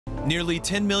Nearly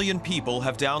 10 million people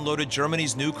have downloaded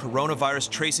Germany's new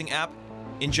coronavirus tracing app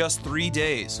in just 3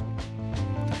 days.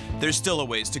 There's still a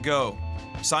ways to go.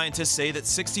 Scientists say that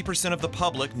 60% of the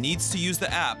public needs to use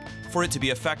the app for it to be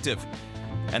effective.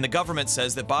 And the government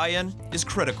says that buy-in is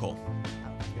critical.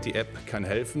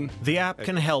 The app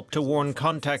can help to warn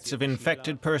contacts of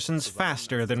infected persons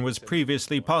faster than was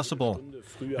previously possible.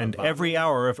 And every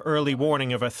hour of early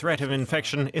warning of a threat of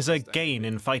infection is a gain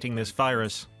in fighting this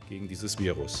virus.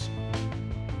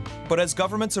 But as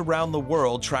governments around the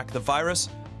world track the virus,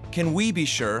 can we be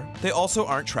sure they also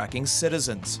aren't tracking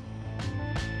citizens?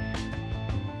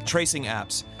 Tracing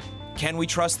apps. Can we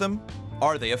trust them?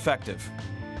 Are they effective?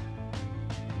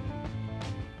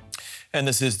 And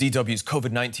this is DW's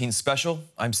COVID-19 special.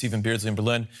 I'm Stephen Beardsley in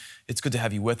Berlin. It's good to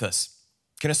have you with us.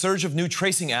 Can a surge of new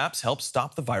tracing apps help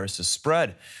stop the virus's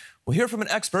spread? We'll hear from an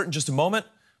expert in just a moment.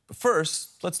 But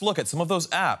first, let's look at some of those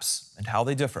apps and how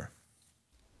they differ.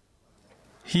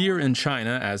 Here in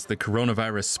China, as the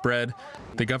coronavirus spread,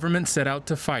 the government set out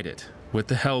to fight it with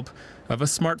the help of a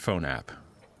smartphone app.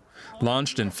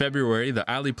 Launched in February, the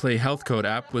Alipay Health Code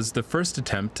app was the first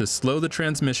attempt to slow the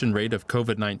transmission rate of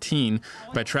COVID-19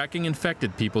 by tracking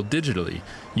infected people digitally,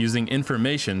 using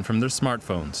information from their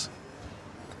smartphones.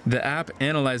 The app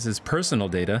analyzes personal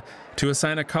data to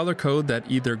assign a color code that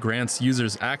either grants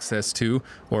users access to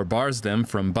or bars them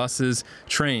from buses,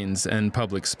 trains, and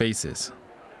public spaces.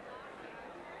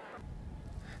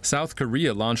 South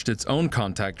Korea launched its own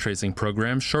contact tracing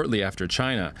program shortly after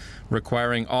China,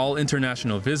 requiring all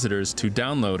international visitors to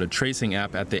download a tracing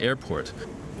app at the airport.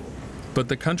 But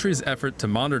the country's effort to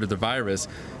monitor the virus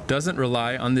doesn't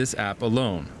rely on this app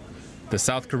alone. The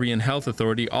South Korean Health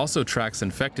Authority also tracks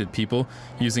infected people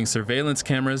using surveillance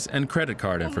cameras and credit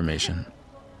card information.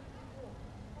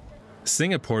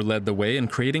 Singapore led the way in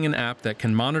creating an app that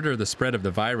can monitor the spread of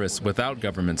the virus without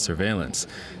government surveillance.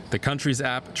 The country's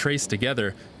app, Trace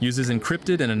Together, uses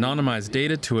encrypted and anonymized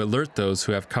data to alert those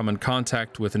who have come in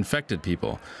contact with infected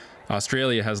people.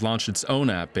 Australia has launched its own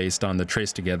app based on the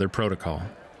Trace Together protocol.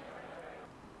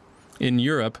 In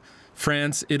Europe,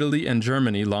 France, Italy, and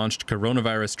Germany launched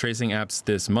coronavirus tracing apps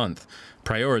this month,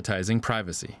 prioritizing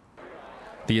privacy.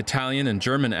 The Italian and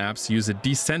German apps use a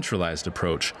decentralized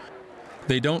approach.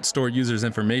 They don't store users'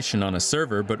 information on a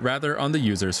server, but rather on the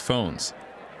users' phones.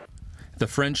 The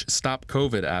French Stop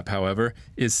COVID app, however,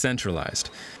 is centralized.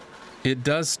 It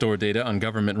does store data on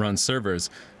government-run servers,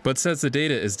 but says the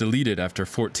data is deleted after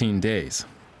 14 days.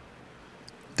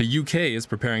 The UK is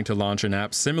preparing to launch an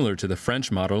app similar to the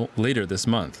French model later this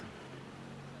month.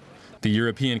 The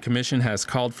European Commission has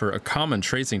called for a common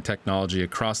tracing technology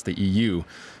across the EU,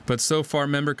 but so far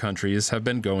member countries have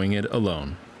been going it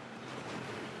alone.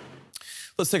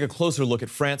 Let's take a closer look at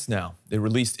France now. They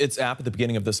released its app at the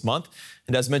beginning of this month,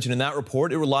 and as mentioned in that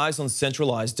report, it relies on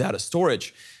centralized data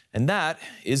storage, and that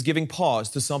is giving pause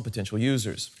to some potential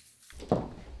users.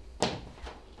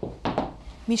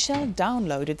 Michelle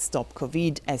downloaded Stop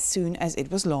COVID as soon as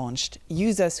it was launched.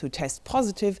 Users who test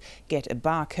positive get a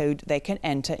barcode they can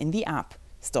enter in the app.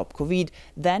 Stop COVID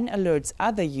then alerts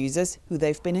other users who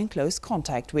they've been in close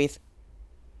contact with.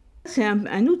 C'est un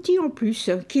outil en plus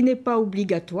qui n'est pas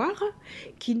obligatoire.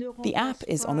 The app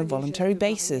is on a voluntary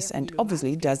basis and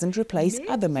obviously doesn't replace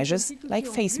other measures like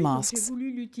face masks.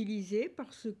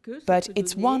 But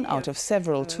it's one out of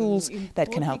several tools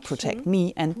that can help protect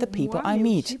me and the people I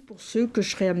meet.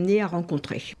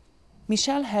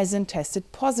 Michelle hasn't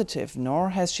tested positive, nor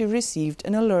has she received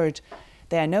an alert.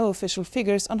 There are no official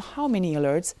figures on how many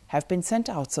alerts have been sent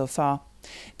out so far.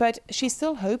 But she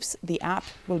still hopes the app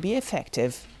will be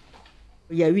effective.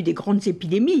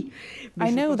 I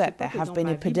know that there have been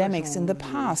epidemics in the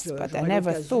past, but I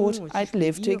never thought I'd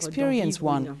live to experience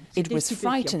one. It was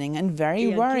frightening and very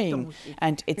worrying,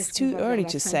 and it's too early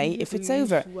to say if it's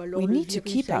over. We need to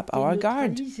keep up our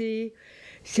guard.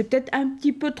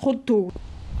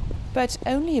 But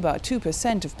only about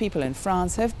 2% of people in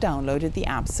France have downloaded the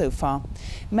app so far.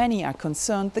 Many are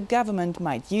concerned the government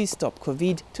might use Stop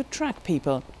COVID to track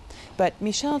people. But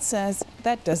Michelle says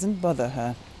that doesn't bother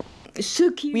her.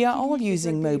 We are all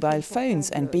using mobile phones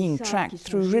and being tracked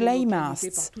through relay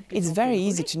masts. It's very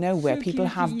easy to know where people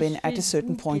have been at a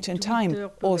certain point in time,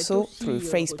 also through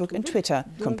Facebook and Twitter.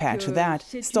 Compared to that,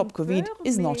 Stop COVID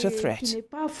is not a threat.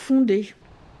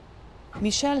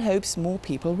 Michelle hopes more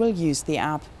people will use the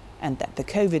app and that the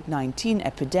COVID-19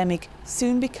 epidemic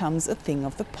soon becomes a thing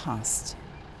of the past.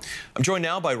 I'm joined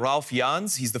now by Ralph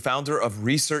Jans. He's the founder of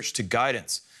Research to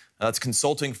Guidance. That's a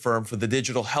consulting firm for the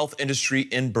digital health industry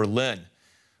in Berlin.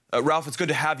 Ralph, it's good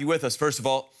to have you with us, first of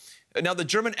all. Now, the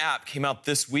German app came out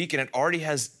this week, and it already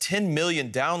has 10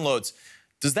 million downloads.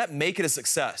 Does that make it a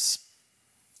success?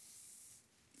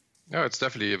 Yeah, it's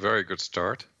definitely a very good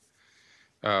start.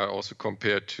 Also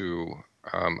compared to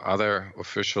other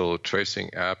official tracing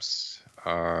apps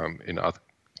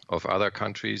of other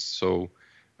countries. So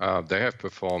they have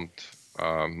performed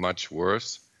much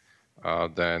worse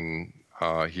than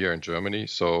here in Germany.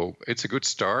 So it's a good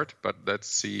start, but let's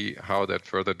see how that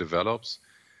further develops.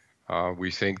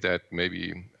 We think that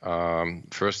maybe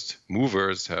first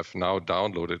movers have now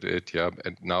downloaded it,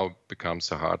 and now becomes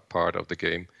a hard part of the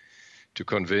game to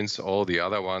convince all the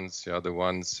other ones, the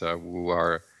ones who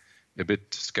are a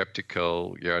bit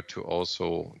skeptical, to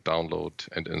also download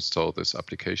and install this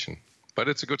application. But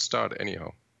it's a good start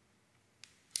anyhow.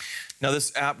 Now,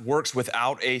 this app works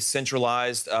without a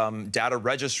centralized data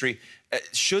registry.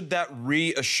 Should that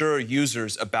reassure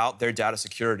users about their data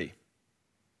security?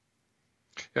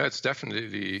 Yeah, it's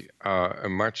definitely a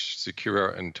much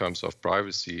securer in terms of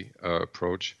privacy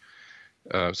approach.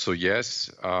 So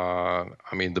yes, I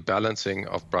mean, the balancing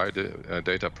of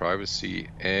data privacy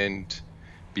and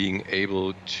being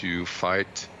able to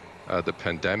fight the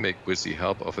pandemic with the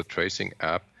help of a tracing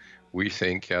app, we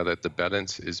think that the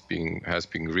balance has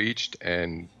been reached,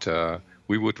 and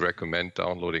we would recommend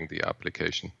downloading the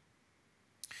application.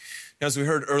 Now, as we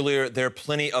heard earlier, there are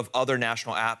plenty of other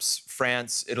national apps,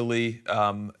 France, Italy,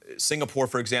 Singapore,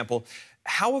 for example.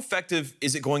 How effective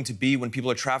is it going to be when people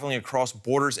are traveling across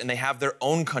borders and they have their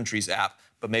own country's app,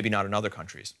 but maybe not in other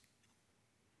countries?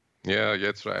 Yeah,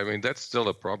 that's right. I mean, that's still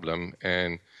a problem.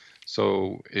 And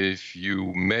so if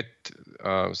you met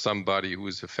somebody who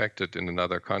is affected in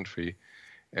another country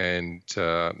and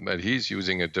he's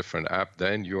using a different app,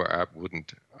 then your app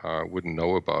wouldn't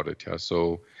know about it. Yeah.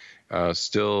 So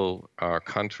still,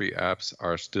 country apps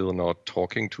are still not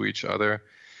talking to each other.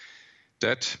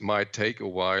 That might take a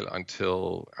while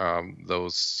until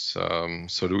those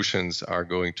solutions are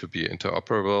going to be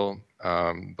interoperable.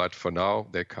 But for now,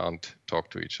 they can't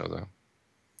talk to each other.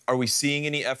 Are we seeing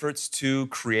any efforts to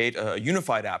create a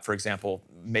unified app, for example,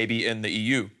 maybe in the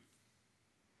EU?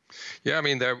 Yeah, I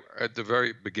mean, at the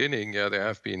very beginning, there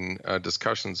have been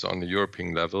discussions on the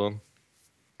European level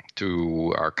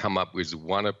to come up with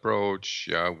one approach,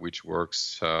 which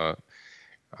works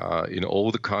in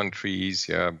all the countries,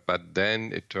 but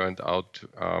then it turned out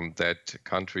that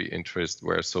country interests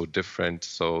were so different,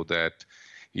 so that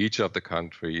each of the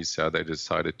countries, they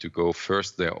decided to go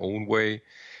first their own way.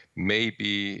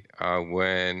 Maybe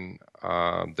when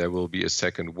there will be a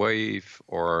second wave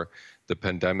or the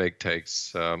pandemic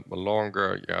takes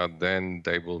longer, then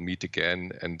they will meet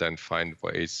again and then find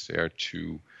ways there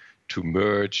to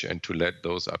merge and to let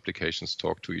those applications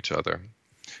talk to each other,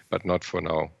 but not for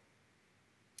now.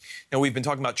 Now, we've been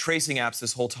talking about tracing apps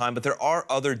this whole time, but there are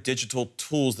other digital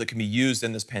tools that can be used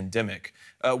in this pandemic.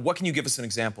 What can you give us an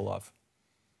example of?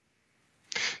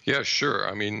 Yeah, sure.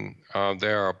 I mean,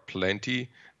 there are plenty,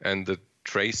 and the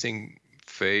tracing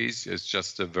phase is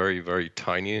just a very, very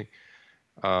tiny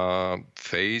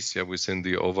phase within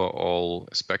the overall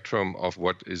spectrum of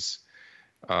what is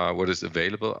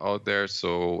available out there.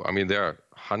 So, I mean, there are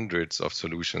hundreds of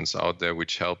solutions out there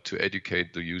which help to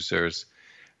educate the users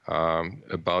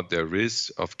about their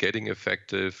risk of getting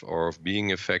affected or of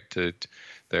being affected.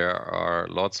 There are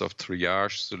lots of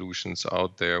triage solutions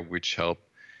out there which help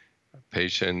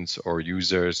patients or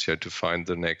users to find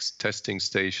the next testing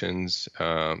stations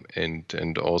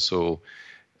and also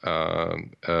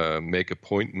make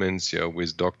appointments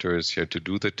with doctors to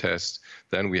do the test.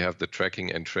 Then we have the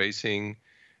tracking and tracing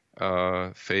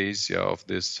phase of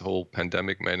this whole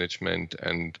pandemic management,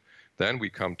 and then we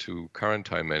come to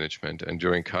quarantine management. And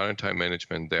during quarantine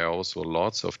management, there are also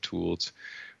lots of tools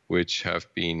which have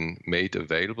been made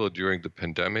available during the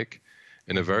pandemic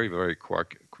in a very, very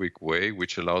quick way,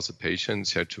 which allows the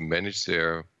patients to manage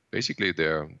their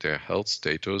health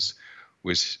status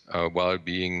while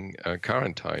being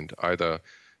quarantined, either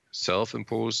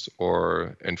self-imposed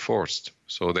or enforced.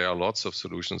 So there are lots of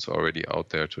solutions already out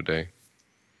there today.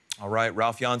 All right,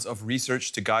 Ralph Jans of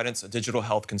Research to Guidance, a digital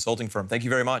health consulting firm. Thank you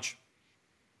very much.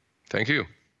 Thank you.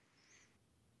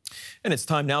 And it's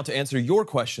time now to answer your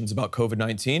questions about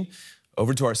COVID-19.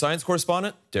 Over to our science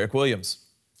correspondent, Derek Williams.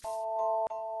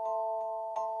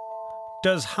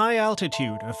 Does high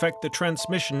altitude affect the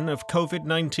transmission of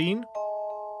COVID-19?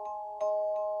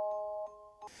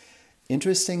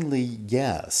 Interestingly,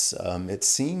 yes, it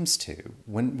seems to.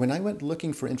 When I went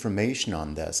looking for information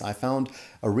on this, I found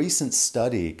a recent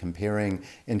study comparing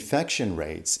infection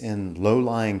rates in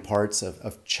low-lying parts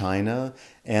of China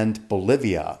and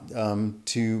Bolivia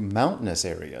to mountainous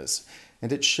areas.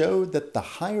 And it showed that the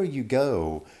higher you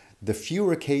go, the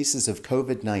fewer cases of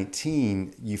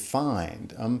COVID-19 you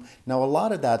find. Now, a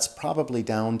lot of that's probably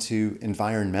down to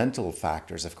environmental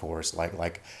factors, of course,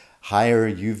 like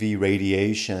higher UV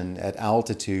radiation at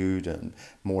altitude and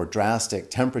more drastic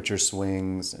temperature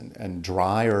swings and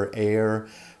drier air,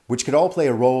 which could all play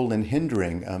a role in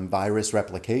hindering virus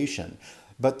replication.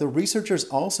 But the researchers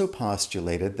also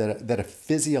postulated that a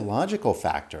physiological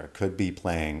factor could be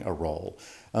playing a role.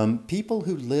 People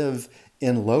who live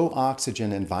in low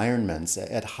oxygen environments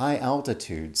at high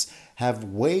altitudes have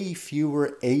way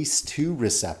fewer ACE2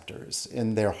 receptors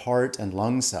in their heart and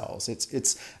lung cells.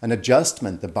 It's an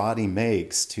adjustment the body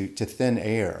makes to thin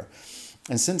air.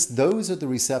 And since those are the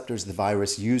receptors the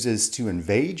virus uses to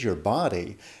invade your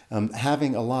body,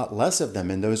 having a lot less of them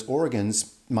in those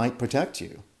organs might protect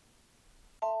you.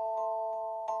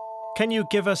 Can you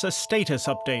give us a status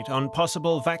update on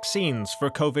possible vaccines for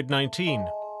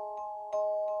COVID-19?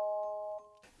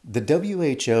 The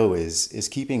WHO is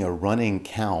keeping a running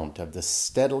count of the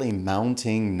steadily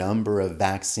mounting number of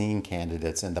vaccine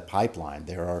candidates in the pipeline.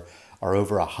 There are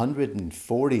over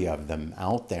 140 of them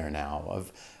out there now.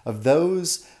 Of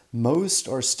those, most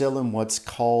are still in what's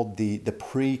called the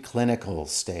preclinical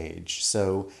stage,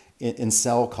 so in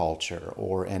cell culture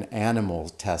or in animal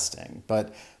testing.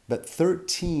 But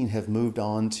 13 have moved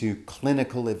on to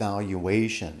clinical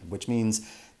evaluation, which means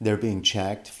they're being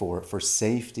checked for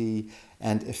safety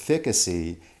and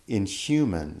efficacy in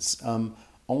humans.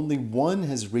 Only one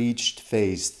has reached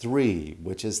phase 3,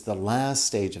 which is the last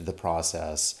stage of the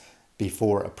process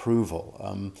before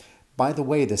approval. By the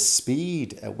way, the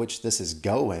speed at which this is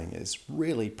going is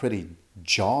really pretty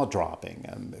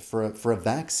jaw-dropping. For a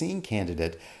vaccine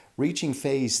candidate, reaching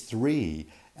phase 3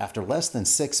 after less than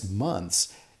 6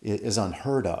 months is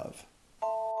unheard of.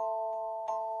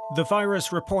 The virus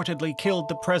reportedly killed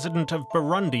the president of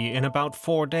Burundi in about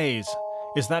 4 days.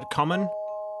 Is that common?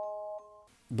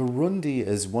 Burundi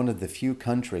is one of the few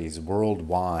countries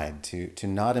worldwide to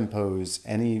not impose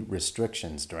any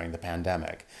restrictions during the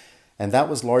pandemic. And that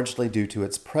was largely due to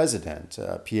its president,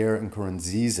 Pierre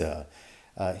Nkurunziza.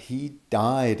 He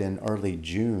died in early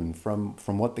June from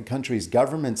what the country's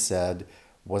government said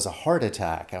was a heart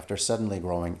attack after suddenly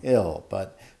growing ill,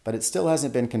 but it still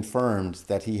hasn't been confirmed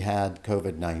that he had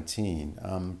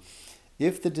COVID-19.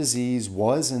 If the disease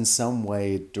was in some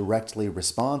way directly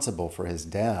responsible for his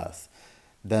death,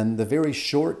 then the very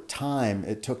short time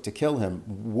it took to kill him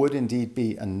would indeed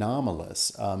be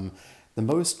anomalous. The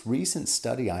most recent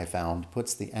study I found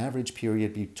puts the average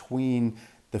period between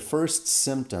the first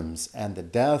symptoms and the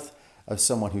death of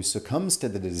someone who succumbs to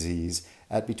the disease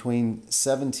at between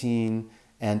 17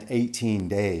 and 18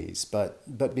 days.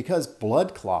 But because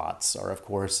blood clots are, of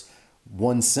course,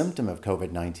 one symptom of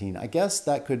COVID-19, I guess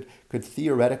that could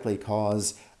theoretically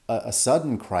cause a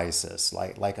sudden crisis,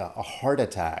 like a heart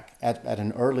attack at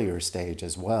an earlier stage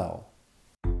as well.